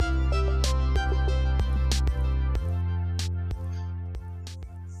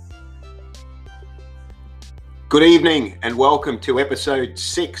Good evening and welcome to episode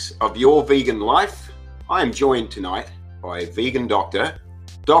 6 of Your Vegan Life. I am joined tonight by vegan doctor,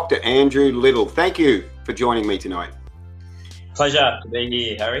 Dr. Andrew Little. Thank you for joining me tonight. Pleasure to be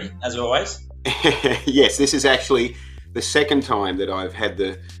here, Harry, as always. Yes, this is actually the second time that I've had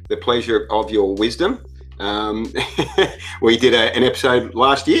the pleasure of your wisdom. We did an episode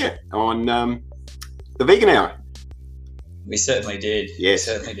last year on the Vegan Hour. We certainly did. Yes.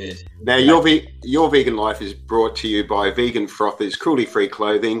 We certainly did. Now, your Vegan Life is brought to you by Vegan Frothers, Cruelty-Free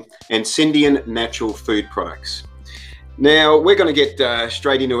Clothing, and Scindian Natural Food Products. Now, we're going to get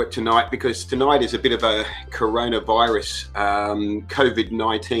straight into it tonight because tonight is a bit of a coronavirus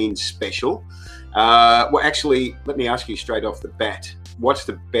COVID-19 special. Well, actually, let me ask you straight off the bat, what's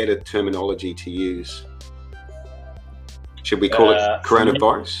the better terminology to use? Should we call it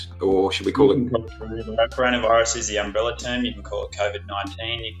coronavirus, or should we call it? Coronavirus is the umbrella term. You can call it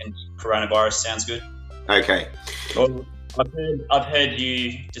COVID-19. Coronavirus sounds good. Okay. Well, I've heard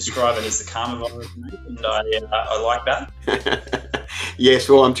you describe it as the karma virus, and I like that. Yes,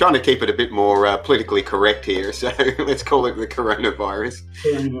 well, I'm trying to keep it a bit more politically correct here, so let's call it the coronavirus.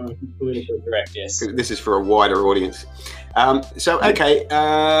 Coronavirus is politically correct, yes. This is for a wider audience. Okay,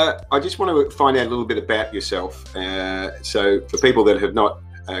 I just want to find out a little bit about yourself. So for people that have not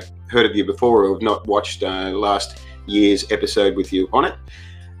heard of you before or have not watched last year's episode with you on it,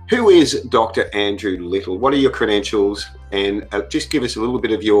 who is Dr. Andrew Little? What are your credentials? And just give us a little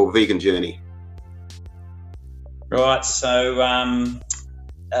bit of your vegan journey. Right, so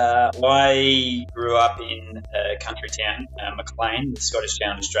I grew up in a country town, Maclean, the Scottish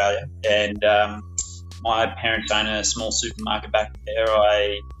town, Australia, and my parents owned a small supermarket back there.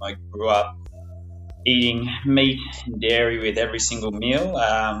 I grew up eating meat and dairy with every single meal.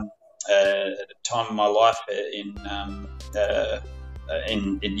 At the time of my life in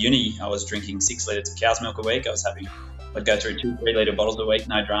uni, I was drinking 6 litres of cow's milk a week. I'd go through 2-3 litre bottles a week,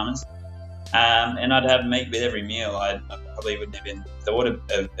 no dramas. And I'd have meat with every meal. I probably wouldn't have even thought of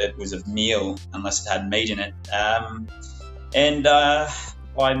it was a meal unless it had meat in it.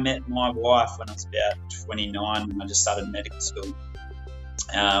 I met my wife when I was about 29 when I just started medical school.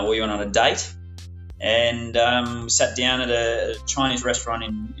 We went on a date and sat down at a Chinese restaurant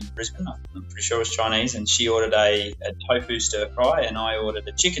in Brisbane. I'm pretty sure it was Chinese, and she ordered a tofu stir fry and I ordered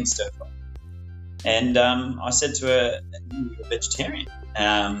a chicken stir fry. And I said to her, "You're a vegetarian?"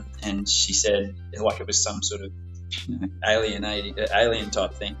 And she said, like it was some sort of alien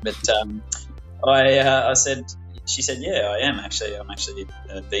type thing. But I said, she said, "Yeah, I am actually. I'm actually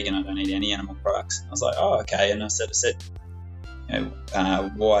a vegan. I don't eat any animal products." I was like, "Oh, okay." And I said,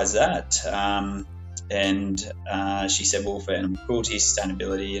 "Why is that?" And she said, "Well, for animal cruelty,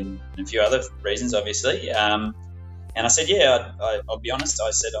 sustainability, and a few other reasons, obviously." And I said, "Yeah, I'll be honest."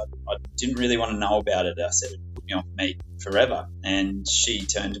 I said, I didn't really want to know about it. I said, "It put me off meat forever." And she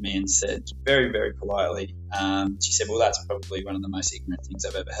turned to me and said, very, very politely, she said, "Well, that's probably one of the most ignorant things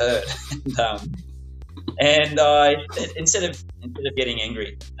I've ever heard." And I, instead of getting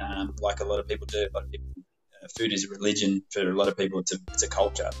angry, like a lot of people do, food is a religion. For a lot of people, it's a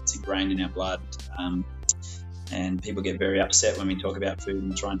culture. It's ingrained in our blood. And people get very upset when we talk about food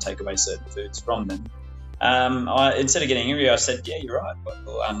and try and take away certain foods from them. Instead of getting angry, I said, "Yeah, you're right.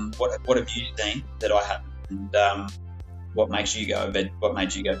 What have you seen that I haven't? And what makes you go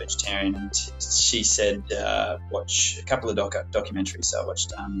vegetarian?" And she said, "Watch a couple of documentaries." So I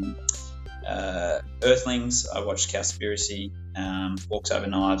watched Earthlings. I watched Cowspiracy, Forks Over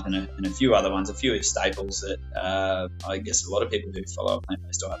Knives, and a few other ones, a few staples that I guess a lot of people who follow a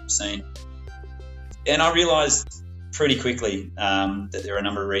plant-based diet have seen. And I realised pretty quickly that there are a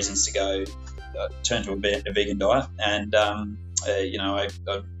number of reasons to go. Turn to a vegan diet, and I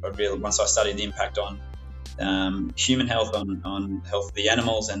realized once I studied the impact on human health, on health of the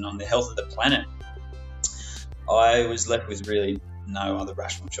animals, and on the health of the planet, I was left with really no other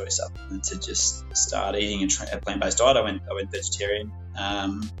rational choice other than to just start eating a plant-based diet. I went vegetarian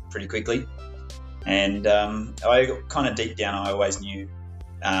pretty quickly, and I kind of deep down I always knew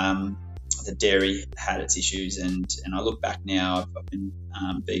that dairy had its issues, and I look back now. I've been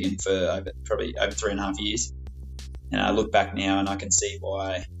vegan for probably over 3.5 years, and I look back now and I can see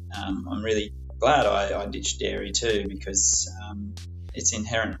why I'm really glad I ditched dairy too, because it's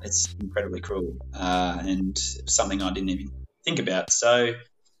incredibly cruel, and something I didn't even think about. So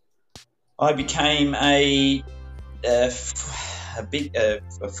I became a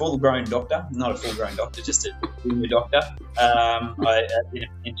full-grown doctor, not a full-grown doctor, just a junior doctor,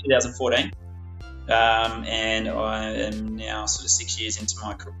 in 2014. And I am now sort of 6 years into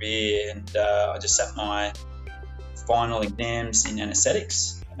my career, and I just sat my final exams in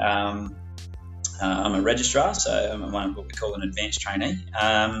anaesthetics. I'm a registrar, so I'm what we call an advanced trainee,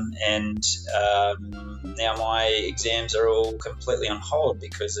 and now my exams are all completely on hold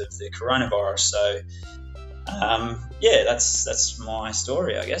because of the coronavirus. So, that's my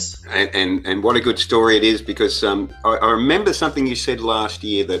story, I guess. And what a good story it is, because I remember something you said last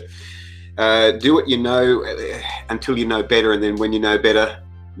year that do what you know until you know better, and then when you know better,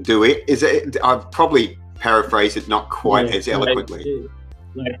 do it. I've probably paraphrased it not quite as eloquently.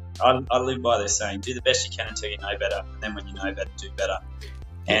 I live by this saying: do the best you can until you know better, and then when you know better, do better.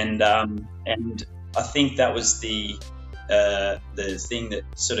 And I think that was the thing that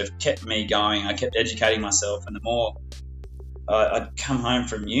sort of kept me going. I kept educating myself, and the more I'd come home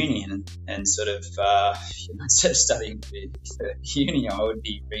from uni and sort of instead of studying for uni, I would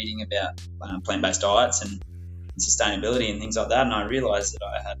be reading about plant-based diets and sustainability and things like that. And I realised that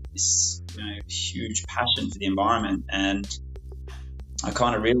I had this huge passion for the environment, and I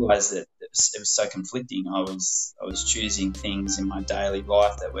kind of realised that it was so conflicting. I was choosing things in my daily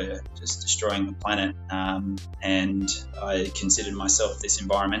life that were just destroying the planet, and I considered myself this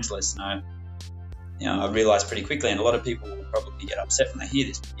environmentalist. And I realised pretty quickly, and a lot of people will probably get upset when they hear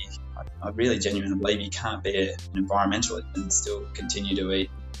this, but I really genuinely believe you can't be an environmentalist and still continue to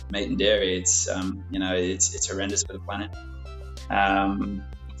eat meat and dairy. It's it's horrendous for the planet.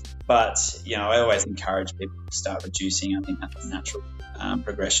 But I always encourage people to start reducing. I think that's a natural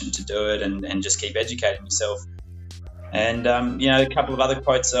progression to do it, and just keep educating yourself. And a couple of other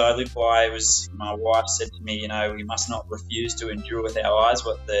quotes that I live by was, my wife said to me, we must not refuse to endure with our eyes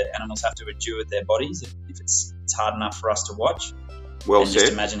what the animals have to endure with their bodies if it's hard enough for us to watch. Well said.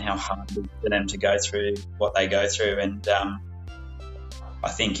 Just imagine how hard it is for them to go through what they go through. And I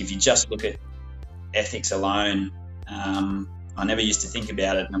think if you just look at ethics alone, I never used to think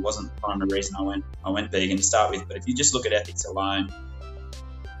about it, and it wasn't the primary reason I went vegan to start with. But if you just look at ethics alone,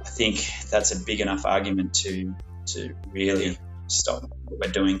 I think that's a big enough argument to really stop what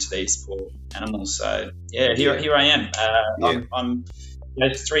we're doing to these poor animals. So here I am. I'm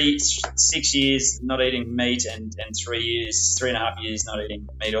 6 years not eating meat, and 3.5 years not eating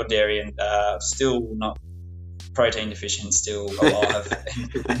meat or dairy, and still not protein deficient, still alive.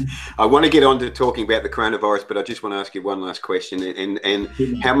 I want to get on to talking about the coronavirus, but I just want to ask you one last question. And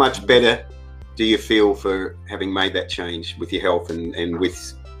how much better do you feel for having made that change with your health and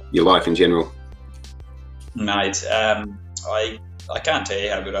with your life in general? Mate, I can't tell you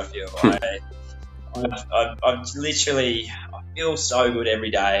how good I feel. I feel so good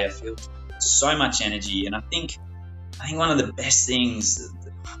every day. I feel so much energy, and I think one of the best things,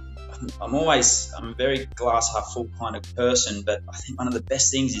 I'm a very glass half full kind of person, but I think one of the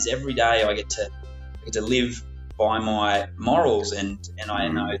best things is every day I get to live by my morals, and I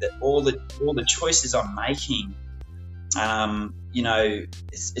know that all the choices I'm making,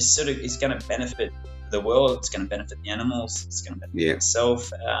 it's going to benefit the world. It's going to benefit the animals. It's going to benefit myself.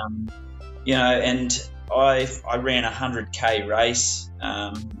 And I ran a 100K race,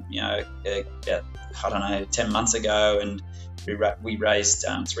 about 10 months ago, and we raised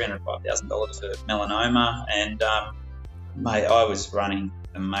 $305,000 for melanoma, and mate, I was running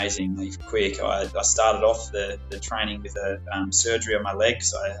amazingly quick. I started off the training with a surgery on my leg,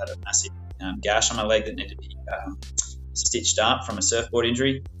 because I had a massive gash on my leg that needed to be stitched up from a surfboard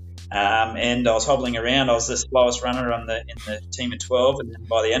injury. And I was hobbling around. I was the slowest runner in the team of 12, and then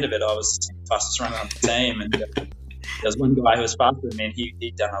by the end of it, I was the fastest runner on the team. And there was one guy who was faster than me, and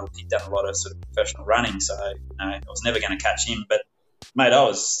he'd done a lot of sort of professional running, so I was never going to catch him. But mate,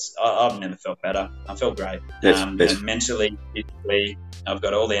 I've never felt better. I felt great. Mentally, physically, I've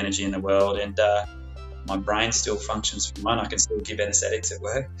got all the energy in the world, and my brain still functions fine. I can still give anesthetics at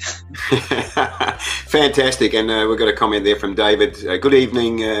work. Fantastic. And we've got a comment there from David. Good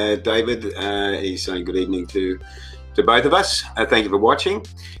evening, David. He's saying good evening to both of us. Thank you for watching.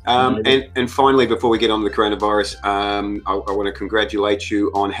 And finally, before we get on to the coronavirus, I want to congratulate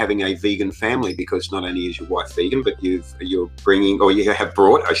you on having a vegan family, because not only is your wife vegan, but you have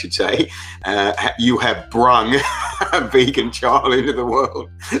brought, I should say, you have brung a vegan child into the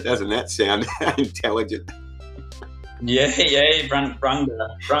world. Doesn't that sound intelligent? Yeah, brung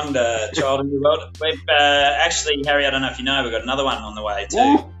the child into the world. We've actually, Harry, I don't know if you know, we've got another one on the way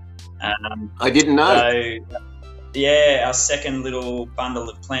too. I didn't know. So, yeah, our second little bundle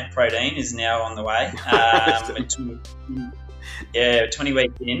of plant protein is now on the way. 20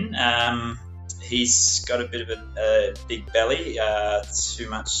 weeks in. He's got a bit of a big belly, too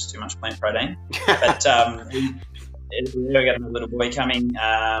much plant protein. But we got a little boy coming,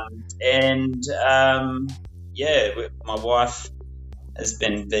 my wife has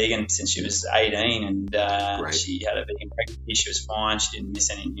been vegan since she was 18, and Great. she had a vegan pregnancy. She was fine. She didn't miss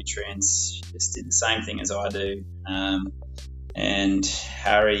any nutrients. She just did the same thing as I do. And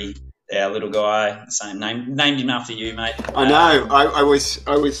Harry, our little guy, same name, named him after you, mate. I know. I was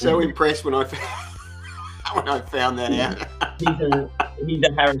so impressed when I found that out. He's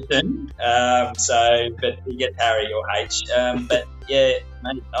a Harrison. But he gets Harry or H. But yeah,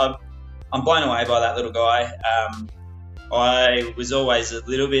 mate, I'm blown away by that little guy. I was always a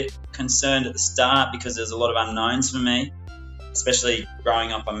little bit concerned at the start because there's a lot of unknowns for me, especially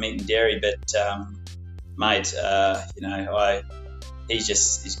growing up on meat and dairy. But mate, he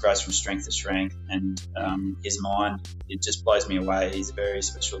grows from strength to strength, and his mind, it just blows me away. He's a very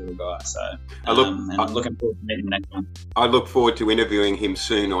special little guy. So I'm looking forward to meeting him next one. I look forward to interviewing him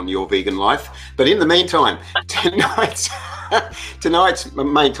soon on Your Vegan Life. But in the meantime, tonight's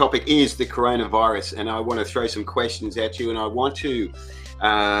main topic is the coronavirus, and I want to throw some questions at you, and I want to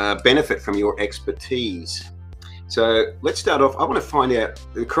benefit from your expertise. So let's start off. I want to find out,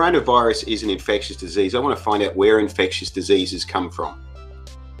 the coronavirus is an infectious disease. I want to find out where infectious diseases come from.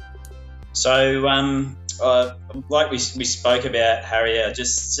 So, like we spoke about, Harry, I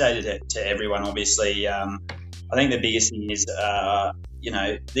just stated to everyone, obviously, I think the biggest thing is,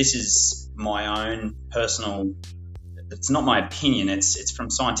 this is my own personal, it's not my opinion, it's from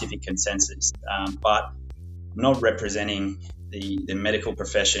scientific consensus, but I'm not representing the medical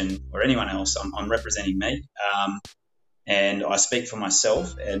profession or anyone else. I'm representing me, and I speak for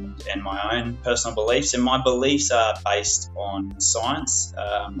myself and my own personal beliefs, and my beliefs are based on science.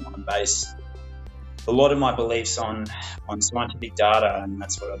 I base a lot of my beliefs on scientific data, and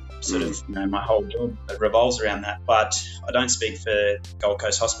that's what I sort of, my whole job revolves around that. But I don't speak for Gold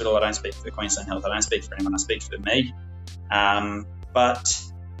Coast Hospital, I don't speak for Queensland Health, I don't speak for anyone, I speak for me. But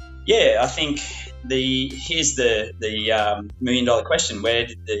yeah, I think here's the $1 million question: where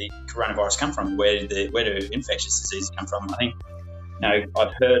did the coronavirus come from? Where do infectious diseases come from? I think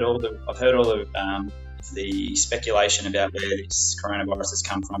I've heard all the speculation about where this coronavirus has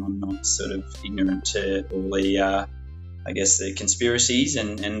come from. I'm not sort of ignorant to all the the conspiracies,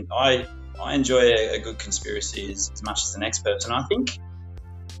 and I enjoy a good conspiracy as much as the next person. I think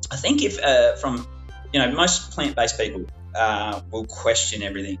if from most plant-based people will question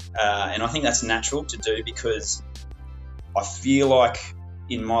everything, and I think that's natural to do, because I feel like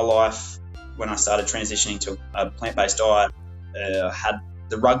in my life, when I started transitioning to a plant-based diet, I had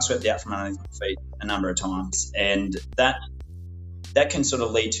the rug swept out from underneath my feet a number of times, and that can sort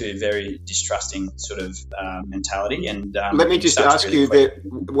of lead to a very distrusting sort of mentality. And let me just ask you that: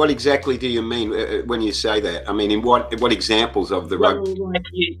 what exactly do you mean when you say that? I mean, in what examples of the rug? Well,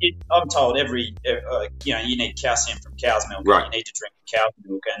 I'm told you need calcium from cow's milk, right? And you need to drink cow's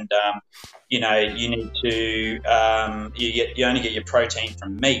milk, and you need to you only get your protein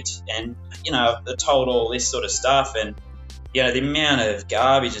from meat, and they're told all this sort of stuff, and the amount of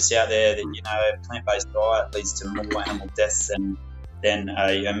garbage that's out there that a plant-based diet leads to more animal deaths than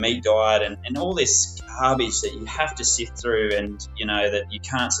a meat diet, and all this garbage that you have to sift through, and that you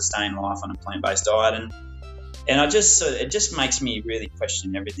can't sustain life on a plant-based diet, and I just it just makes me really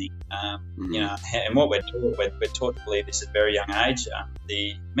question everything. And what we're taught to believe this at a very young age.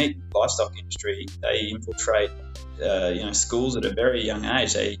 The meat livestock industry, they infiltrate schools at a very young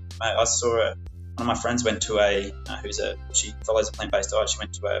age. I saw one of my friends went to she follows a plant-based diet. She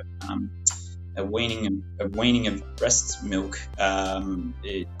went to a weaning of breast milk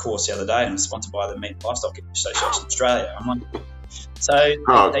course the other day, and was sponsored by the Meat Livestock Association of Australia. I'm like, so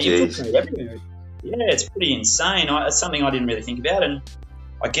they infiltrate everywhere. Yeah, it's pretty insane. It's something I didn't really think about, and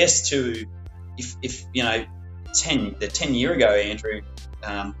I guess if the 10 year ago Andrew,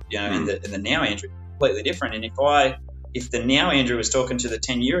 and the now Andrew, completely different. And if the now Andrew was talking to the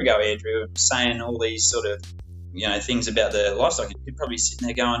 10 year ago Andrew, saying all these sort of things about the livestock, he'd probably be sitting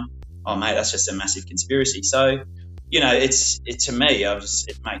there going, "Oh mate, that's just a massive conspiracy." So to me,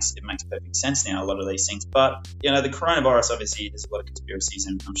 it makes perfect sense now, a lot of these things. But the coronavirus, obviously there's a lot of conspiracies,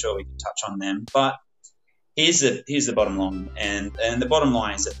 and I'm sure we can touch on them. But here's the bottom line, and the bottom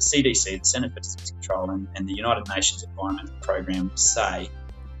line is that the CDC, the Centre for Disease Control, and the United Nations Environment Program say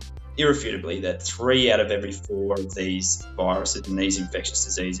irrefutably that 3 out of every 4 of these viruses and these infectious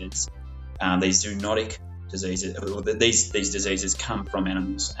diseases, these zoonotic diseases, these diseases come from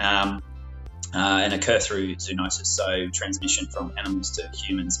animals and occur through zoonosis, so transmission from animals to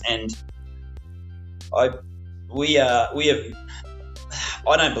humans. And I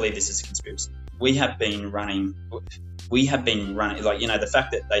don't believe this is a conspiracy. We have been running, the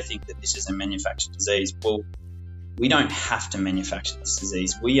fact that they think that this is a manufactured disease. Well, we don't have to manufacture this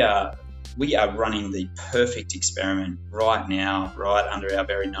disease. We are we are running the perfect experiment right now, right under our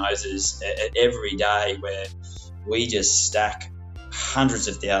very noses, every day, where we just stack hundreds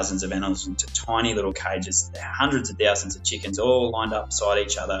of thousands of animals into tiny little cages, hundreds of thousands of chickens all lined up beside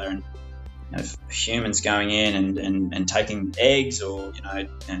each other, and humans going in and taking eggs, or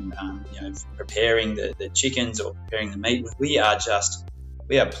preparing the chickens or preparing the meat. We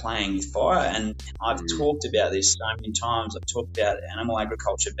are playing with fire, and I've talked about this so many times. I've talked about animal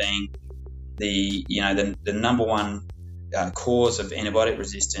agriculture being the number one cause of antibiotic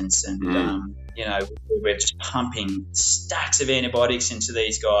resistance, and we're just pumping stacks of antibiotics into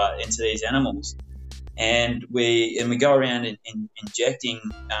these animals, and we go around injecting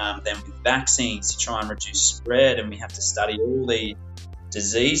them with vaccines to try and reduce spread, and we have to study all the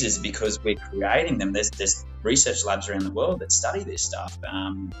diseases because we're creating them. There's research labs around the world that study this stuff,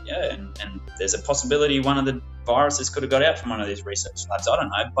 and there's a possibility one of the viruses could have got out from one of these research labs. I don't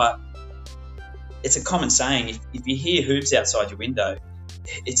know, but it's a common saying, if you hear hooves outside your window,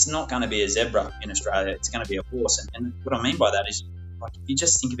 it's not going to be a zebra in Australia, it's going to be a horse. And what I mean by that is, like, if you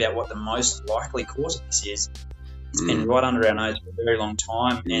just think about what the most likely cause of this is, it's been right under our nose for a very long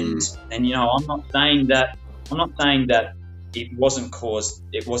time. And I'm not saying that it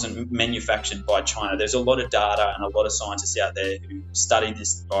wasn't manufactured by China. There's a lot of data and a lot of scientists out there who studied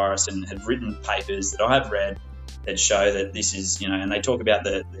this virus and have written papers that I have read that show that this is, and they talk about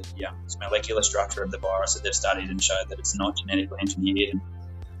the molecular structure of the virus that they've studied and show that it's not genetically engineered. And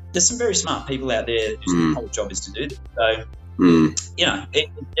there's some very smart people out there whose whole job is to do this. So,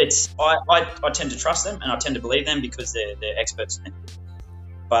 I tend to trust them and I tend to believe them because they're experts in it.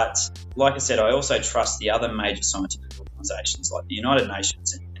 But like I said, I also trust the other major scientific organisations like the United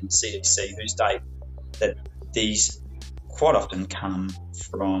Nations and CDC, who state that these quite often come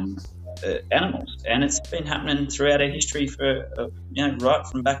from animals, and it's been happening throughout our history for right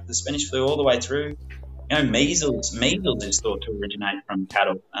from back to the Spanish flu all the way through. Measles is thought to originate from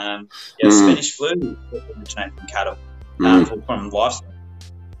cattle. Spanish flu is thought to originate from cattle, from livestock.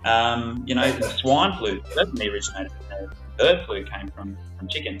 The swine flu certainly originated from there. Bird flu came from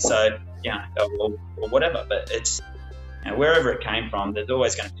chickens. So or whatever. But it's wherever it came from, there's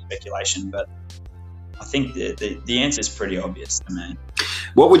always going to be speculation. But I think the answer is pretty obvious to me.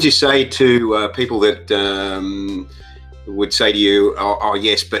 What would you say to people that would say to you, oh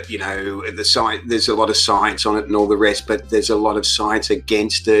yes, but the science, there's a lot of science on it and all the rest, but there's a lot of science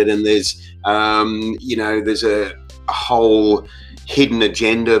against it, and there's there's a whole hidden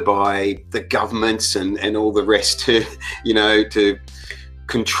agenda by the governments and all the rest to to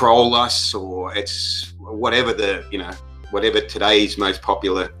control us, or it's whatever whatever today's most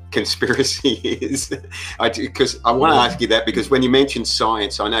popular conspiracy is. Because I want to ask you that, because when you mention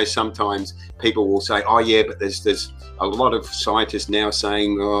science, I know sometimes people will say, oh yeah, but there's a lot of scientists now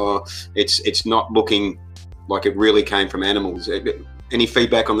saying, oh, it's not looking like it really came from animals. Any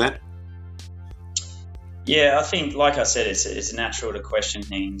feedback on that? Yeah, I think, like I said, it's natural to question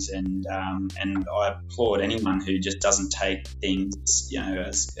things, and I applaud anyone who just doesn't take things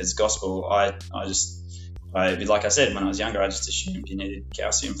as gospel. Like I said, when I was younger, I just assumed you needed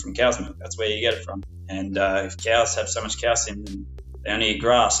calcium from cow's milk. That's where you get it from. And if cows have so much calcium, then they only eat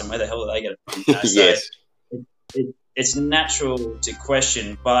grass, and where the hell do they get it from? Yes. It's natural to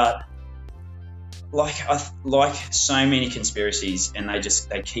question, but like so many conspiracies, and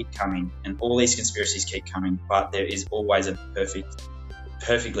they keep coming, and all these conspiracies keep coming, but there is always a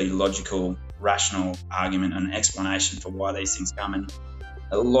perfectly logical, rational argument and explanation for why these things come. And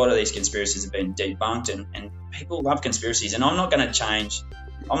a lot of these conspiracies have been debunked, and people love conspiracies. And I'm not going to change.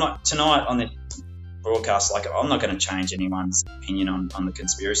 Tonight on this broadcast, I'm not going to change anyone's opinion on the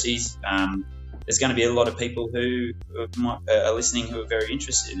conspiracies. There's going to be a lot of people who are listening who are very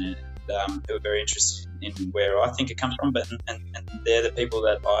interested in it, who are very interested in where I think it comes from. But and they're the people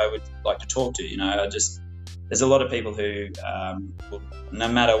that I would like to talk to. There's a lot of people who, no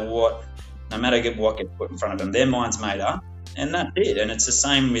matter what gets put in front of them, their mind's made up. And that's it. And it's the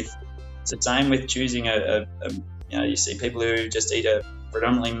same with choosing you see people who just eat a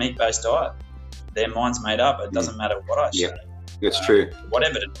predominantly meat-based diet. Their mind's made up. It doesn't matter what I say. Yeah, that's true.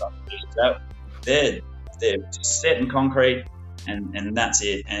 Whatever they're set in concrete, and that's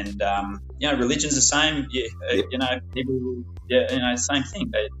it. And religion's the same. People. Same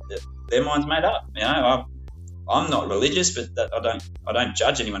thing. Their mind's made up. I'm not religious, but I don't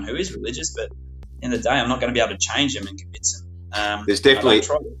judge anyone who is religious. But in the day, I'm not going to be able to change them and convince them. There's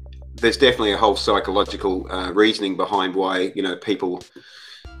definitely a whole psychological reasoning behind why people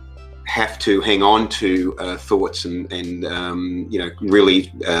have to hang on to thoughts and you know, really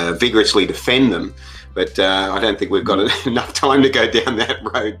vigorously defend them. But I don't think we've got enough time to go down that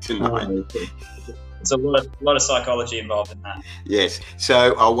road tonight. It's a lot of psychology involved in that. Yes.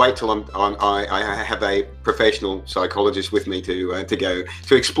 So I'll wait till I have a professional psychologist with me to go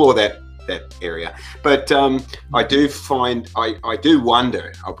to explore that area. But I do find, I do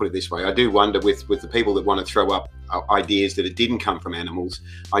wonder, I'll put it this way, I do wonder with the people that want to throw up ideas that it didn't come from animals.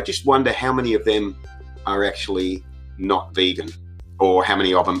 I just wonder how many of them are actually not vegan, or how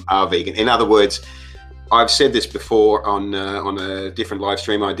many of them are vegan. In other words, I've said this before on a different live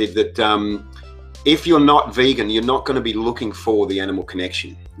stream I did, that if you're not vegan, you're not going to be looking for the animal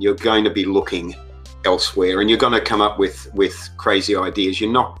connection. You're going to be looking elsewhere, and you're going to come up with crazy ideas.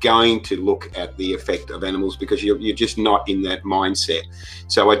 You're not going to look at the effect of animals because you're just not in that mindset.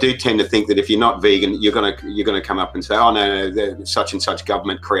 So I do tend to think that if you're not vegan, you're going to come up and say, oh no, such and such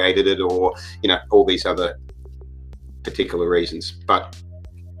government created it, or you know, all these other particular reasons. But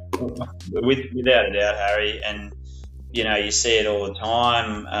without a doubt, Harry, and you know, you see it all the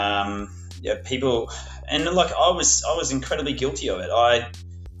time. Yeah, people, and like I was incredibly guilty of it. I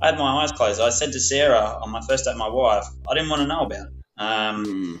had my eyes closed. I said to Sarah on my first date, my wife, I didn't want to know about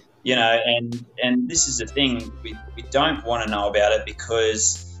it. You know, and this is the thing, we don't want to know about it,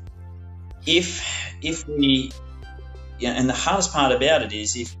 because if we, yeah, and the hardest part about it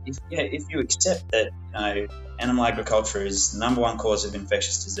is if you accept that, you know, animal agriculture is the number one cause of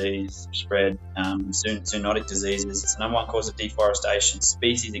infectious disease spread, zoonotic diseases. It's the number one cause of deforestation,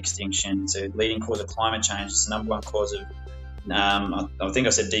 species extinction. It's a leading cause of climate change. It's the number one cause of, I think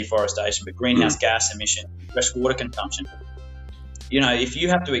I said deforestation, but greenhouse gas emission, fresh water consumption. You know, if you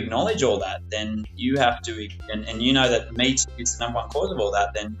have to acknowledge all that, then you have to, and you know that meat is the number one cause of all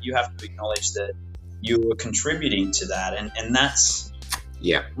that, then you have to acknowledge that you are contributing to that. And that's,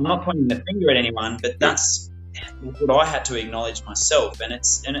 yeah, I'm not pointing the finger at anyone, but that's what I had to acknowledge myself. And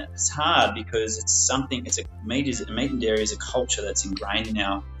it's hard because meat and dairy is a culture that's ingrained in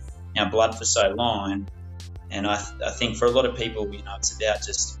our blood for so long. And I think for a lot of people, you know, it's about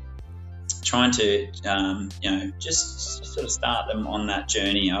just trying to, you know, just sort of start them on that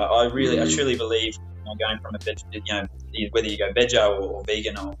journey. I truly believe, you know, going from whether you go veggie or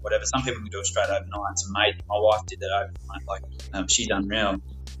vegan or whatever, some people can do it straight overnight. It's amazing. My wife did that overnight. Like, she's unreal.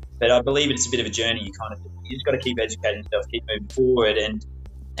 But I believe it's a bit of a journey. You just got to keep educating yourself, keep moving forward, and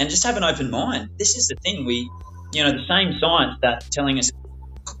just have an open mind. This is the thing. The same science that's telling us,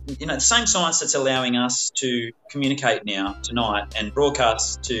 you know, the same science that's allowing us to communicate now tonight and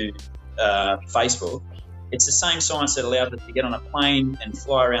broadcast to Facebook. It's the same science that allows us to get on a plane and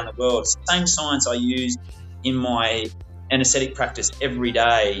fly around the world. It's the same science I use in my anaesthetic practice every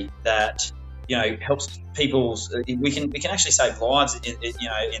day that, you know, helps people's. We can actually save lives, in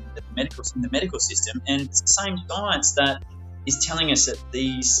the medical system, and it's the same science that is telling us that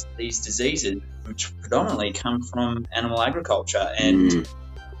these diseases, which predominantly come from animal agriculture, and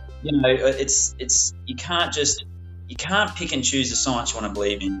you know, you can't pick and choose the science you want to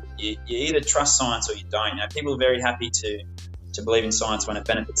believe in. You either trust science or you don't. You know, people are very happy to believe in science when it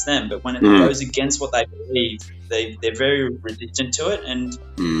benefits them, but when it goes against what they believe, they're very resistant to it. And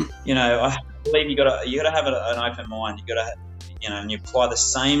you know, I believe you got to have an open mind. You got to, you know, and you apply the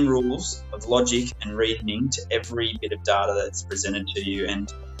same rules of logic and reasoning to every bit of data that's presented to you.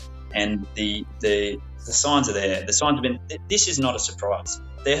 And the signs are there. The signs have been. This is not a surprise.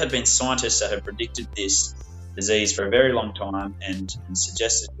 There have been scientists that have predicted this disease for a very long time and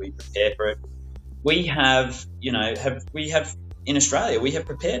suggested we prepare for it. We have, you know, in Australia, we have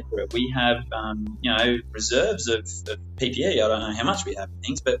prepared for it. We have, you know, reserves of PPE. I don't know how much we have of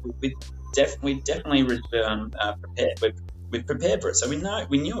things, but we definitely prepared. We've prepared for it, so we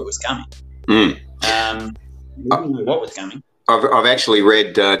knew it was coming. We didn't know what was coming. I've actually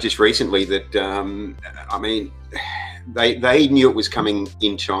read just recently that I mean, they knew it was coming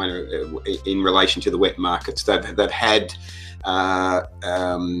in China in relation to the wet markets. They've had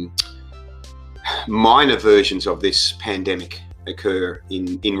minor versions of this pandemic occur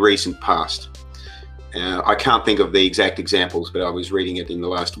in recent past. I can't think of the exact examples, but I was reading it in the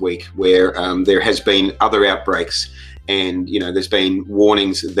last week where there has been other outbreaks, and you know, there's been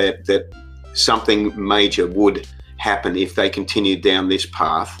warnings that something major would happen if they continued down this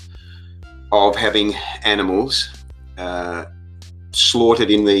path of having animals slaughtered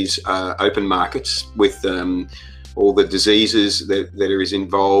in these open markets with all the diseases that is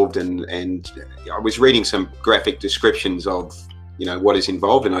involved, and I was reading some graphic descriptions of, you know, what is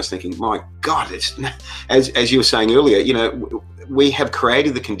involved, and I was thinking, my God, it's, as you were saying earlier, you know, we have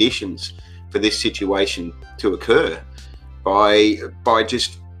created the conditions for this situation to occur by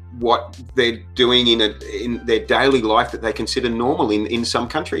just what they're doing in their daily life that they consider normal in some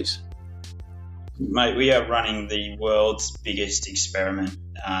countries. Mate, we are running the world's biggest experiment,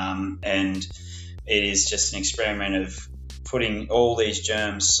 and it is just an experiment of putting all these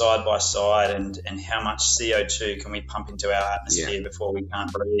germs side by side, and how much CO2 can we pump into our atmosphere before we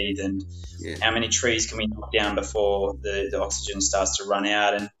can't breathe, and how many trees can we knock down before the oxygen starts to run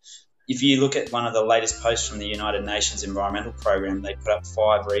out. And if you look at one of the latest posts from the United Nations Environmental Program, they put up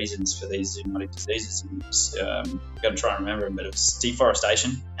 5 reasons for these zoonotic diseases. I've got to try and remember them, but it was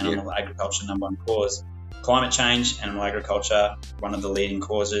deforestation, animal agriculture, number 1 cause; climate change, animal agriculture, one of the leading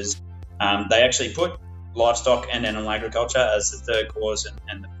causes. They actually put livestock and animal agriculture as the 3rd cause,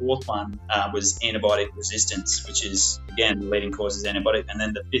 and the 4th one was antibiotic resistance, which is, again, the leading cause is antibiotic. And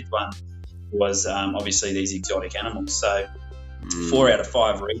then the 5th one was obviously these exotic animals. So 4 out of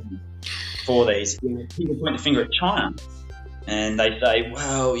 5 reasons for these. People point the finger at China and they say,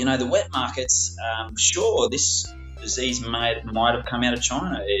 well, the wet markets, sure, this disease might have come out of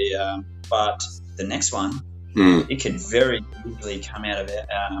China, but the next one, it could very easily come out of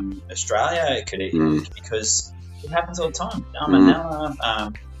Australia. It could, because it happens all the time.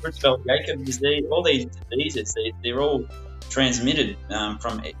 Salmonella, Creutzfeldt-Jakob disease, all these diseases, they're all transmitted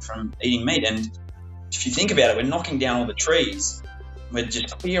from eating meat. And if you think about it, we're knocking down all the trees. We're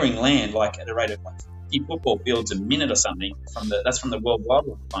just clearing land like at a rate of 50 football fields a minute or something. That's from the World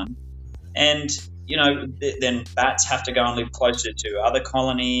Wildlife Fund. And then bats have to go and live closer to other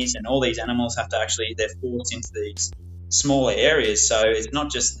colonies, and all these animals have to they're forced into these smaller areas. So it's not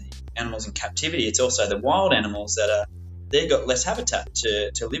just the animals in captivity, it's also the wild animals they've got less habitat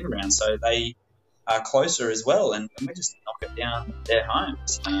to live around, so they are closer as well, and we just knock it down their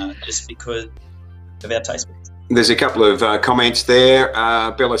homes just because of our taste buds. There's a couple of comments there.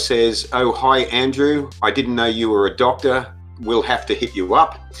 Bella says, "Oh, hi, Andrew. I didn't know you were a doctor. We'll have to hit you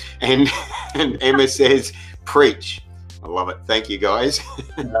up." And Emma says, "Preach." I love it. Thank you, guys.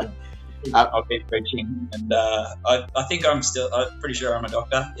 I'll keep preaching. And I think I'm pretty sure I'm a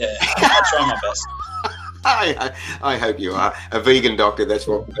doctor. Yeah, I'll try my best. I hope you are a vegan doctor. That's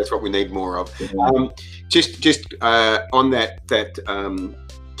what we need more of. Just on that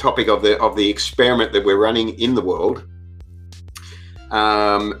topic of the experiment that we're running in the world,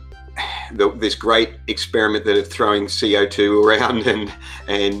 this great experiment that are throwing CO2 around and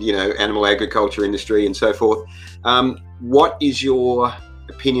animal agriculture industry and so forth. What is your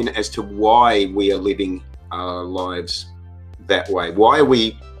opinion as to why we are living our lives that way? Why are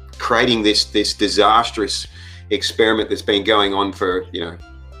we creating this disastrous experiment that's been going on for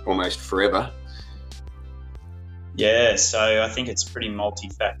almost forever? Yeah, so I think it's pretty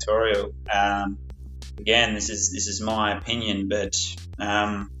multifactorial. Again, this is my opinion, but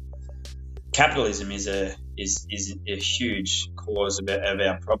capitalism is a huge cause of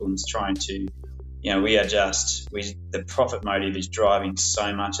our problems. Trying to, the profit motive is driving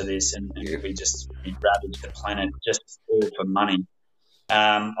so much of this, and we ravage the planet just all for money.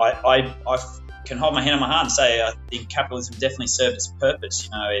 I can hold my hand on my heart and say I think capitalism definitely served its purpose.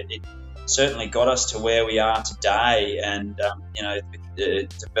 It certainly got us to where we are today, and the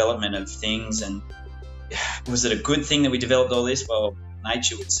development of things. And was it a good thing that we developed all this? Well,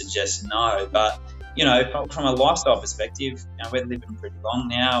 nature would suggest no, but from a lifestyle perspective, we're living pretty long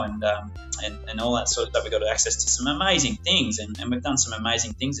now, and all that sort of stuff. We got access to some amazing things, and we've done some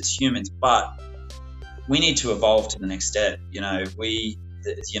amazing things as humans, but we need to evolve to the next step.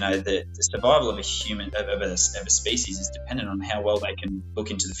 The survival of a human, of a species, is dependent on how well they can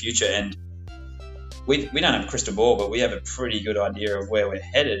look into the future. And we don't have a crystal ball, but we have a pretty good idea of where we're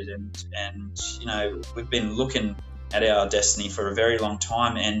headed. And we've been looking at our destiny for a very long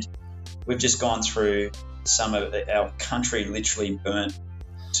time, and we've just gone through some of our country literally burnt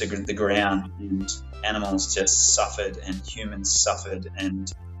to the ground, and animals just suffered and humans suffered,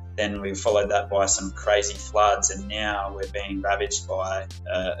 and then we followed that by some crazy floods, and now we're being ravaged by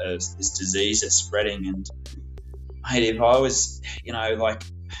this disease that's spreading. And mate, if I was,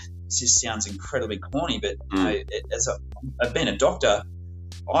 this sounds incredibly corny, but as I've been a doctor,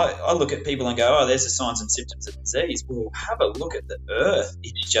 I look at people and go, oh, there's the signs and symptoms of disease. Well, have a look at the earth.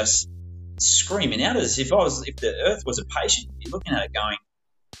 It's just screaming out at us. If the earth was a patient, you'd be looking at it going,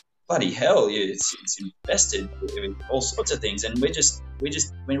 bloody hell, it's infested with all sorts of things. And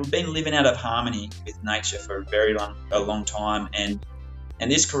we've been living out of harmony with nature for a long time. And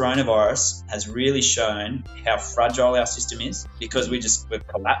this coronavirus has really shown how fragile our system is, because we've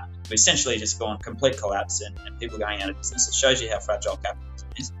collapsed. We've essentially just gone complete collapse, and people going out of business. It shows you how fragile capitalism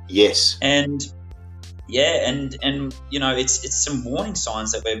is. Yes. And it's some warning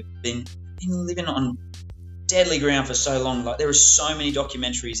signs that we've been living on deadly ground for so long. Like there are so many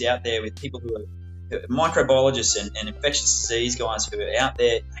documentaries out there with people who are microbiologists and infectious disease guys who are out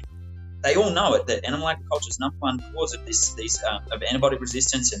there. They all know it, that animal agriculture is number one cause of of antibiotic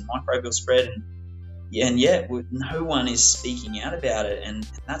resistance and microbial spread, and yet no one is speaking out about it, and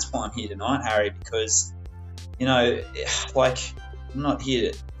that's why I'm here tonight, Harry, because like I'm not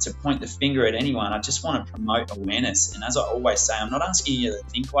here to point the finger at anyone. I just want to promote awareness, and as I always say, I'm not asking you to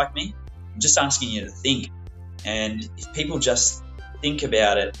think like me. I'm just asking you to think, and if people just think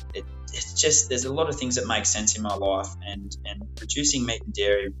about it, it's just, there's a lot of things that make sense in my life, and producing meat and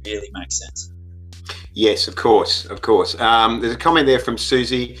dairy really makes sense. Yes, of course. There's a comment there from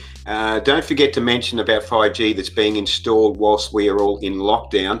Susie. Don't forget to mention about 5G that's being installed whilst we are all in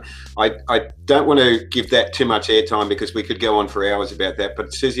lockdown. I don't want to give that too much airtime because we could go on for hours about that.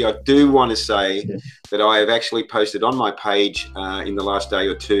 But Susie, I do want to say that I have actually posted on my page in the last day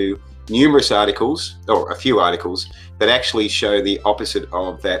or two numerous articles, or a few articles, that actually show the opposite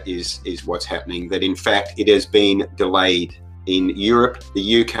of that is what's happening. That in fact it has been delayed in Europe,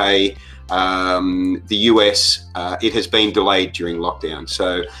 the UK, the US. It has been delayed during lockdown.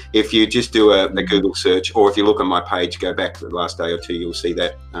 So if you just do a Google search, or if you look on my page, go back to the last day or two, you'll see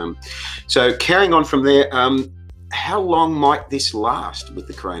that. So carrying on from there, how long might this last with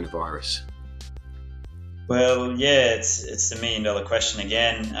the coronavirus? Well, yeah, it's the $1 million question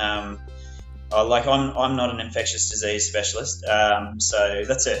again. I'm not an infectious disease specialist, so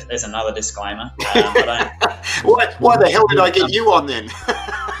there's another disclaimer. Why the hell did I get you on then?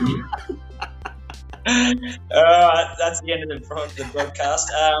 That's the end of the broadcast.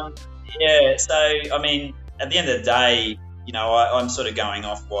 So I mean, at the end of the day, I'm sort of going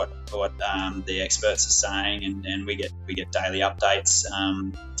off what the experts are saying, and we get daily updates.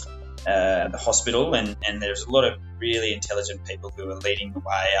 At the hospital, and there's a lot of really intelligent people who are leading the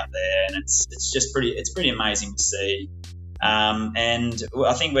way out there, and it's pretty amazing to see. And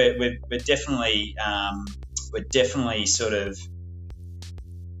I think we're definitely sort of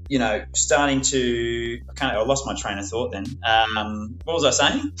starting to. I lost my train of thought then. What was I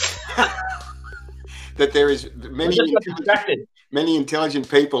saying? That there is many intelligent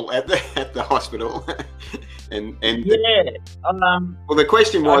people at the hospital. And yeah. Well, the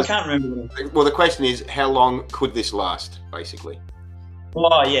question was. I can't remember. Well, the question is, how long could this last, basically?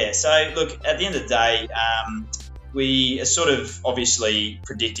 Well, yeah. So, look, at the end of the day, we are sort of obviously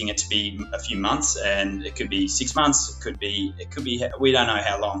predicting it to be a few months, and it could be 6 months. It could be. We don't know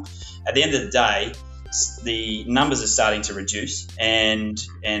how long. At the end of the day, the numbers are starting to reduce, and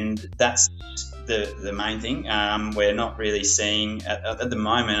that's the main thing. We're not really seeing at the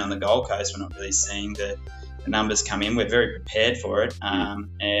moment on the Gold Coast. We're not really seeing the numbers come in. We're very prepared for it,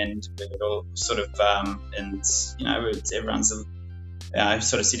 and we're all sort of, everyone's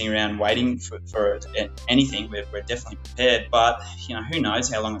sort of sitting around waiting for anything. We're definitely prepared, but who knows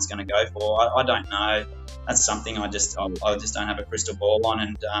how long it's going to go for? I don't know. That's something I just don't have a crystal ball on,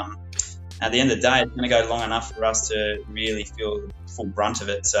 and at the end of the day, it's going to go long enough for us to really feel the full brunt of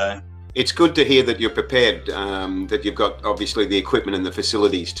it. So. It's good to hear that you're prepared, that you've got obviously the equipment and the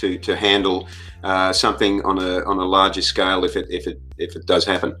facilities to handle something on a larger scale if it does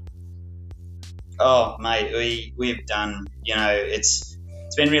happen. Oh, mate, we've done. It's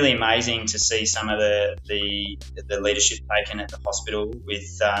been really amazing to see some of the leadership taken at the hospital.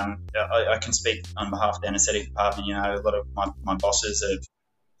 With I can speak on behalf of the anaesthetic department. A lot of my bosses have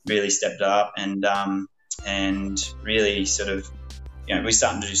really stepped up and really sort of. We're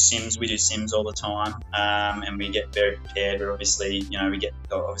starting to do sims. We do sims all the time, and we get very prepared. We're obviously, we get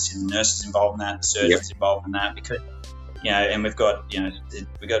obviously the nurses involved in that, the surgeons involved in that, because, and we've got,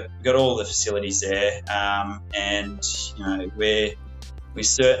 we've got all the facilities there, and we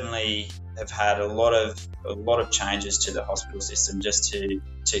certainly have had a lot of changes to the hospital system just to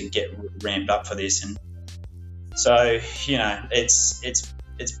get ramped up for this, and so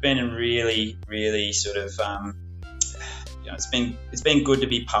it's been a really, really sort of. It's been good to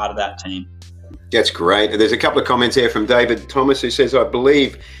be part of that team. That's great. There's a couple of comments here from David Thomas, who says, I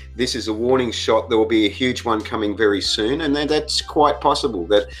believe this is a warning shot. There will be a huge one coming very soon. And that's quite possible.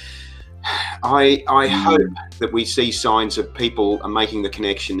 That I hope that we see signs of people making the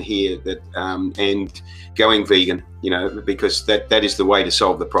connection here that and going vegan, because that is the way to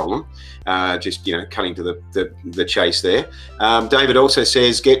solve the problem. Just cutting to the chase there. David also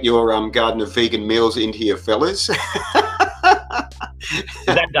says, get your garden of vegan meals into your fellas. Is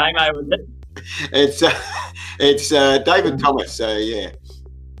that Damo, was it? It's David Thomas. So yeah.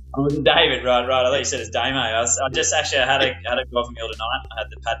 Oh, David, right. I thought you said it's Damo. I had a golf meal tonight. I had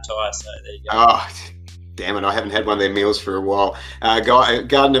the pad thai. So there you go. Oh, Damn it, I haven't had one of their meals for a while.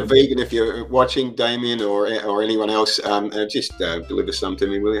 Gardener Vegan, if you're watching, Damien or anyone else, just deliver some to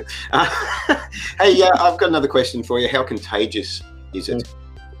me, will you? Hey, I've got another question for you. How contagious is it?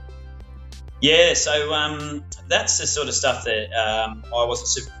 Yeah, so that's the sort of stuff that I wasn't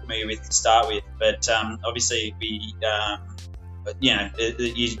super familiar with to start with, but obviously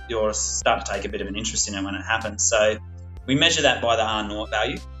you'll start to take a bit of an interest in it when it happens. So we measure that by the R0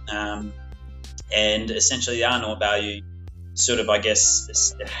 value, and essentially the R0 value sort of, I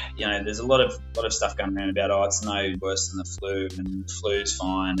guess, there's a lot of stuff going around about, it's no worse than the flu and the flu's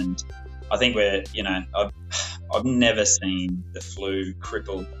fine, and I think I've never seen the flu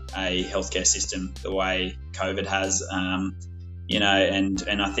cripple a healthcare system the way COVID has, and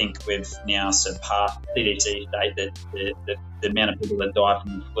I think we've now surpassed CDC state that the amount of people that die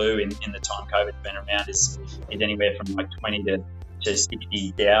from the flu in the time COVID's been around is anywhere from like 20 to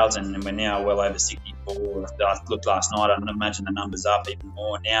 60,000, and we're now well over 64. I looked last night, I imagine the number's up even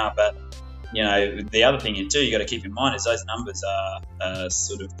more now, but the other thing too you got to keep in mind is those numbers are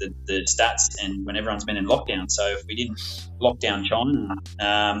sort of the stats and when everyone's been in lockdown. So if we didn't lock down China,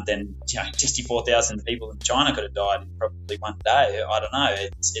 then 64,000 people in China could have died in probably one day. I don't know.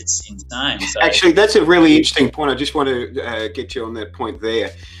 It's insane. So, actually, that's a really interesting point. I just want to get you on that point there.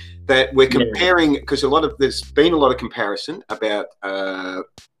 That we're comparing, because there's been a lot of comparison about the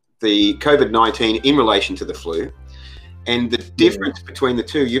COVID-19 in relation to the flu. And the difference between the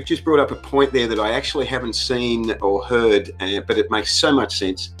two, you've just brought up a point there that I actually haven't seen or heard, but it makes so much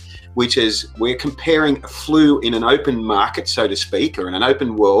sense, which is we're comparing a flu in an open market, so to speak, or in an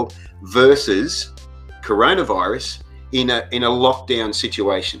open world versus coronavirus in a lockdown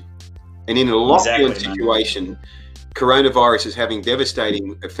situation. And in a lockdown situation, coronavirus is having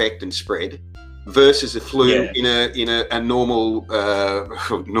devastating effect and spread versus a flu in a normal,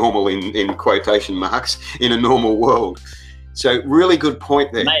 normal in quotation marks, in a normal world. So really good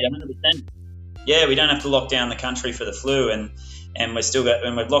point there. Mate, 100%. Yeah, we don't have to lock down the country for the flu, and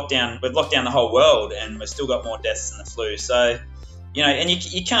we've locked down the whole world, and we've still got more deaths than the flu. So, and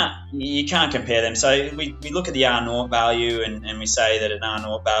you can't compare them. So we look at the R0 value, and we say that an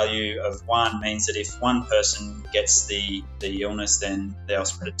R0 value of 1 means that if one person gets the illness, then they'll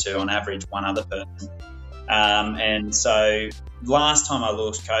spread it to, on average, one other person. And so last time I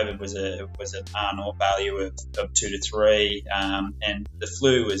looked, COVID was an R0 value of 2 to 3, and the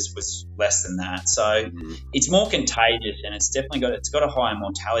flu was less than that. So it's more contagious, and it's got a higher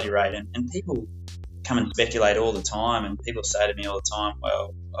mortality rate, and people come and speculate all the time, and people say to me all the time,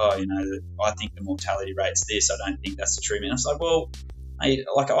 well, I think the mortality rate's this, I don't think that's the treatment. I was like, well,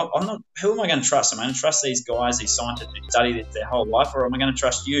 I'm not, who am I going to trust? Am I going to trust these guys, these scientists who study this their whole life, or am I going to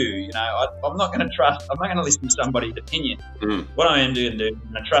trust you? I'm not going to listen to somebody's opinion. What I am going to do,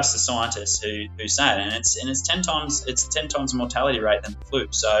 I'm going to trust the scientists who say it, and it's 10 times mortality rate than the flu.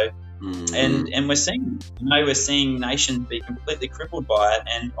 So, and we're seeing nations be completely crippled by it,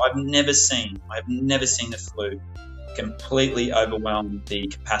 and I've never seen the flu completely overwhelm the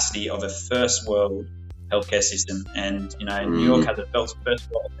capacity of a first world healthcare system. And New York has a first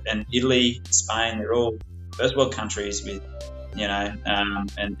world, and Italy, Spain, they're all first world countries with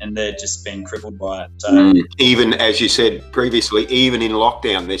and they're just being crippled by it. So even as you said previously, even in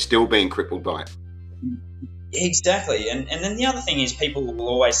lockdown, they're still being crippled by it. Exactly. And then the other thing is, people will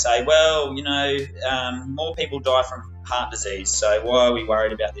always say, well, more people die from heart disease, so why are we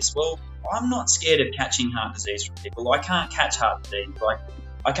worried about this? Well, I'm not scared of catching heart disease from people. I can't catch heart disease.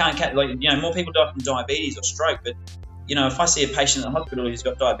 More people die from diabetes or stroke, but if I see a patient in the hospital who's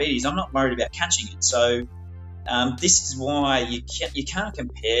got diabetes, I'm not worried about catching it. So this is why you can't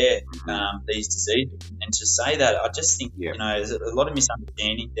compare these diseases. And to say that, I just think there's a lot of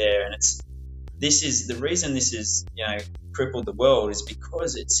misunderstanding there, and the reason this is crippled the world is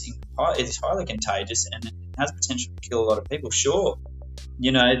because it's highly contagious, and it has potential to kill a lot of people. Sure,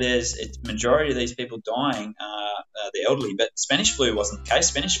 there's a majority of these people dying the elderly, but Spanish flu wasn't the case.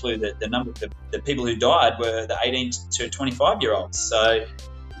 Spanish flu, the people who died were the 18 to 25-year-olds. So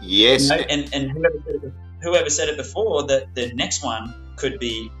yes, and whoever said it before, that the next one could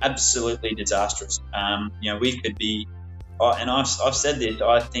be absolutely disastrous. We could be, and I've said this.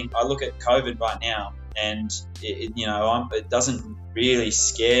 I think I look at COVID right now, and it doesn't really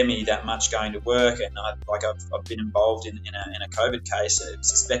scare me that much going to work. And I've been involved in a COVID case,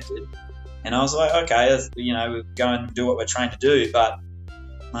 suspected, and I was like, okay, we go and do what we're trained to do. But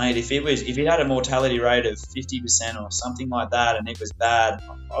mate, if it had a mortality rate of 50% or something like that, and it was bad,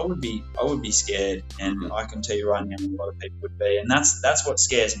 I would be scared. And I can tell you right now, a lot of people would be. And that's what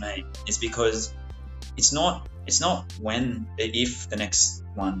scares me, is because it's not it's not if the next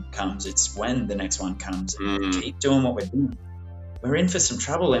one comes, it's when the next one comes. And keep doing what we're doing. We're in for some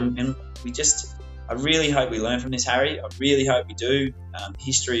trouble, and I really hope we learn from this, Harry. I really hope we do.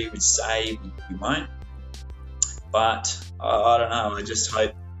 History would say we won't, but I don't know. I just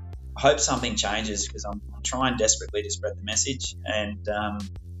hope something changes, because I'm trying desperately to spread the message, and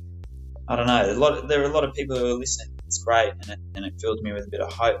I don't know. There are a lot of people who are listening. It's great, and it fills me with a bit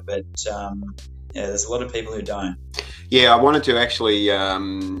of hope. But there's a lot of people who don't. Yeah, I wanted to actually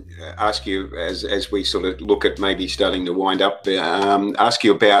ask you, as we sort of look at maybe starting to wind up, ask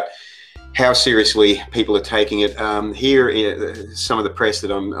you about how seriously people are taking it. Here, some of the press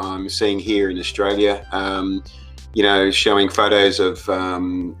that I'm seeing here in Australia, showing photos of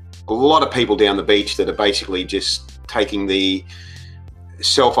a lot of people down the beach that are basically just taking the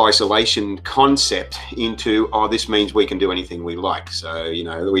self-isolation concept into, this means we can do anything we like. So,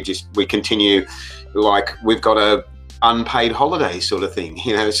 we continue like we've got a unpaid holiday sort of thing,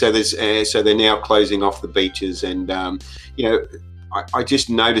 so they're now closing off the beaches, and I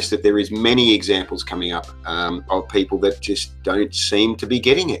just noticed that there is many examples coming up of people that just don't seem to be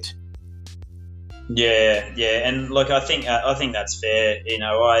getting it. Yeah, and look, I think that's fair.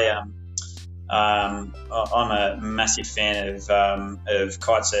 I'm a massive fan of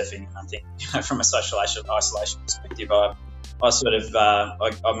kite surfing, and I think from a social isolation perspective, I'm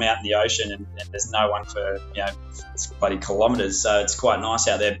out in the ocean, and there's no one for it's bloody kilometres, so it's quite nice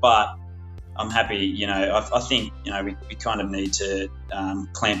out there. But I'm happy, I think we kind of need to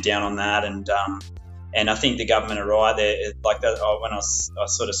clamp down on that, and I think the government are right there. Like that, when I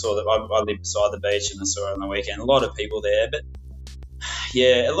sort of saw that, I live beside the beach, and I saw it on the weekend. A lot of people there, but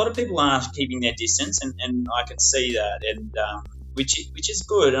yeah, a lot of people are keeping their distance, and I can see that, and which is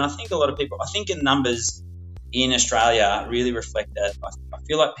good. And I think a lot of people, I think in numbers in Australia really reflect that. I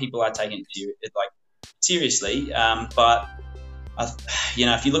feel like people are taking it seriously, but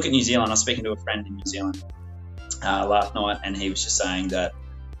if you look at New Zealand, I was speaking to a friend in New Zealand last night, and he was just saying that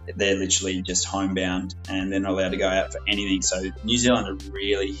they're literally just homebound and they're not allowed to go out for anything. So New Zealand are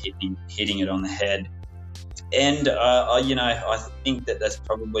really hitting it on the head. And I think that's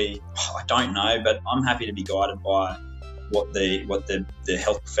probably, I don't know, but I'm happy to be guided by what the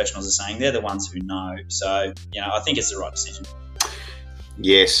health professionals are saying. They're the ones who know. So I think it's the right decision.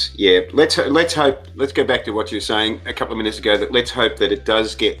 Yes, yeah. Let's hope. Let's go back to what you were saying a couple of minutes ago. That let's hope that it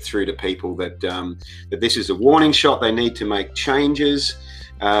does get through to people that that this is a warning shot. They need to make changes.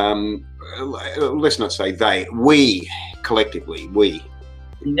 Let's not say we collectively, we.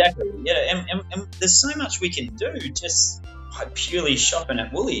 Exactly. Yeah, and there's so much we can do just by purely shopping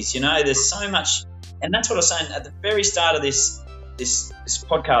at Woolies. There's so much, and that's what I was saying at the very start of this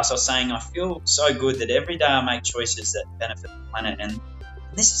podcast. I was saying I feel so good that every day I make choices that benefit the planet, and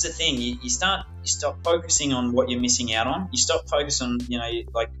this is the thing. You stop focusing on what you're missing out on. You stop focusing on, I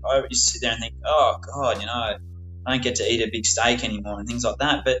used to sit there and think, oh God, I don't get to eat a big steak anymore and things like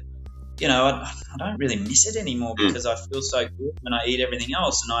that. But I don't really miss it anymore because I feel so good when I eat everything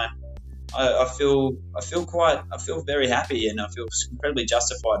else, and I feel very happy, and I feel incredibly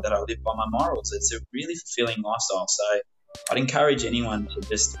justified that I live by my morals. It's a really fulfilling lifestyle. So I'd encourage anyone to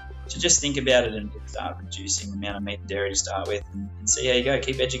just think about it and start reducing the amount of meat and dairy to start with, and see how you go.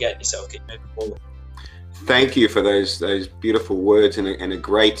 Keep educating yourself, keep moving forward. Thank you for those beautiful words and a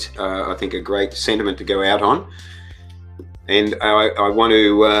great, I think, a great sentiment to go out on. And I want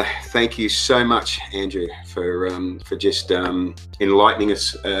to thank you so much, Andrew, for just enlightening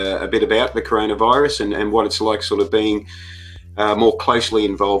us a bit about the coronavirus and what it's like sort of being more closely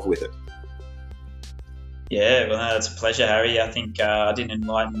involved with it. Yeah, well, no, it's a pleasure, Harry. I think I didn't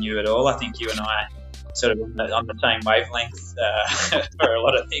enlighten you at all. I think you and I are sort of on the same wavelength for a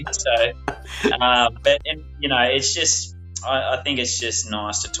lot of things. So, it's just, I think it's just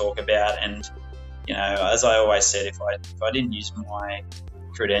nice to talk about. And, as I always said, if I didn't use my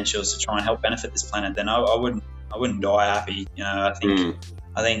credentials to try and help benefit this planet, then I wouldn't die happy. I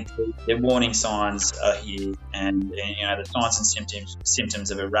think the warning signs are here, and the signs and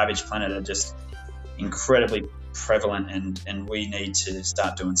symptoms of a ravaged planet are just incredibly prevalent, and we need to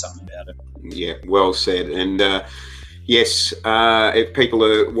start doing something about it. Yeah, well said. And yes, if people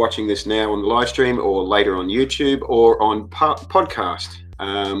are watching this now on the live stream or later on YouTube or on podcast,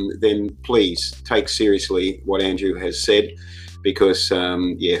 then please take seriously what Andrew has said, because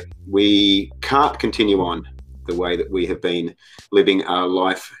we can't continue on the way that we have been living our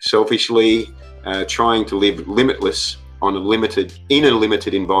life selfishly, trying to live limitless in a limited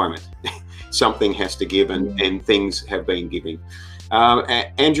environment. Something has to give, and things have been giving.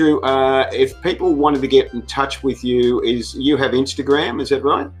 Andrew, if people wanted to get in touch with you, you have Instagram, is that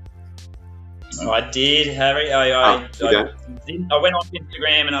right? I did, Harry. I went off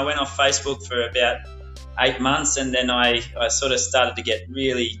Instagram and I went off Facebook for about 8 months, and then I sort of started to get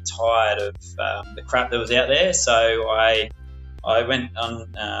really tired of the crap that was out there. So I went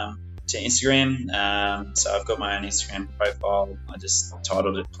on to Instagram. So I've got my own Instagram profile. I just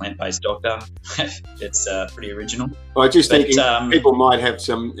titled it Plant-Based Doctor. It's pretty original. I just think people might have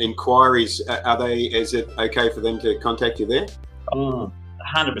some inquiries. Is it okay for them to contact you there?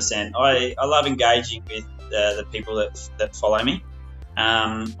 100%. I love engaging with the people that follow me.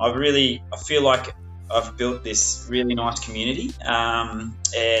 I feel like I've built this really nice community,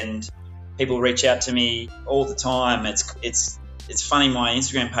 and people reach out to me all the time. It's funny. My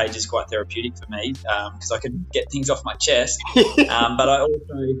Instagram page is quite therapeutic for me because I can get things off my chest. But I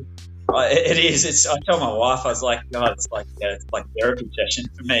also, it is. I tell my wife, I was like, God, it's like therapy session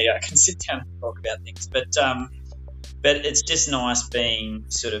for me. I can sit down and talk about things, but it's just nice being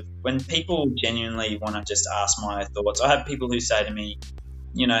sort of when people genuinely want to just ask my thoughts. I have people who say to me,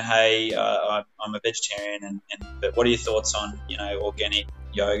 hey, I'm a vegetarian, but what are your thoughts on, organic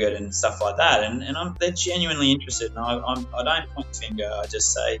yogurt and stuff like that? And they're genuinely interested. And I don't point the finger. I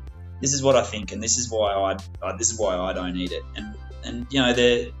just say, this is what I think, and this is why I don't eat it. And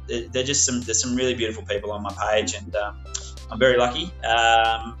there's some really beautiful people on my page, and I'm very lucky,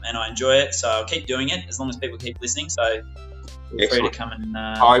 and I enjoy it. So I'll keep doing it as long as people keep listening. So feel free to come and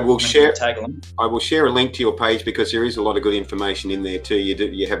tag along. I will share a link to your page because there is a lot of good information in there too.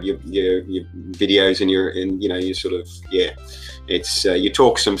 You have your videos and you sort of it's you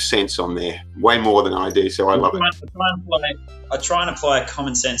talk some sense on there, way more than I do. So I love it. I try and apply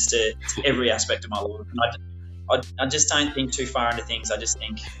common sense to every aspect of my life, and I just don't think too far into things. I just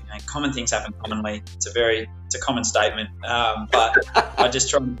think common things happen commonly. It's a common statement, but I just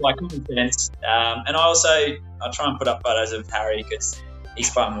try and apply common sense. And I try and put up photos of Harry because he's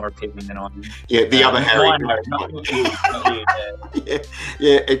far more appealing than I am. Yeah, the other Harry. Not you.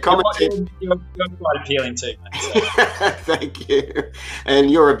 Yeah. Common sense. You're quite appealing too, mate. So. Thank you.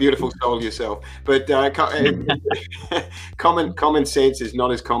 And you're a beautiful soul yourself. But common sense is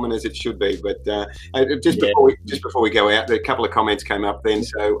not as common as it should be. But before we go out, a couple of comments came up then.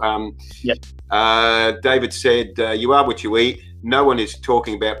 So David said, "You are what you eat. No one is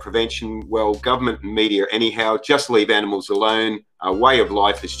talking about prevention. Well, government and media anyhow. Just leave animals alone. Our way of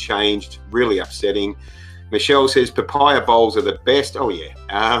life has changed. Really upsetting." Michelle says, "Papaya bowls are the best." Oh, yeah.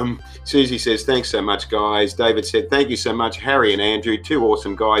 Susie says, "Thanks so much, guys." David said, "Thank you so much, Harry and Andrew. Two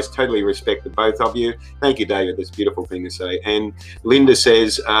awesome guys. Totally respect the both of you." Thank you, David. That's a beautiful thing to say. And Linda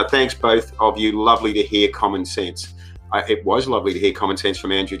says, "Thanks, both of you. Lovely to hear common sense." It was lovely to hear common sense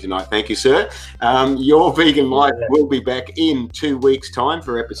from Andrew tonight. Thank you, sir. Your Vegan Life will be back in 2 weeks' time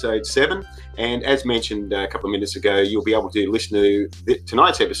for episode 7. And as mentioned a couple of minutes ago, you'll be able to listen to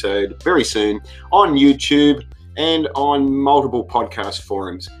tonight's episode very soon on YouTube and on multiple podcast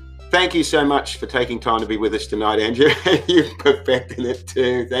forums. Thank you so much for taking time to be with us tonight, Andrew. You've perfected it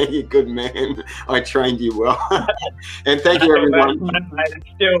too. Thank you, good man. I trained you well. And thank you, everyone.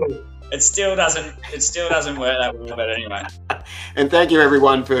 It still doesn't work that well, but anyway. And thank you,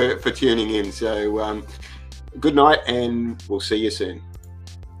 everyone, for tuning in. So good night, and we'll see you soon.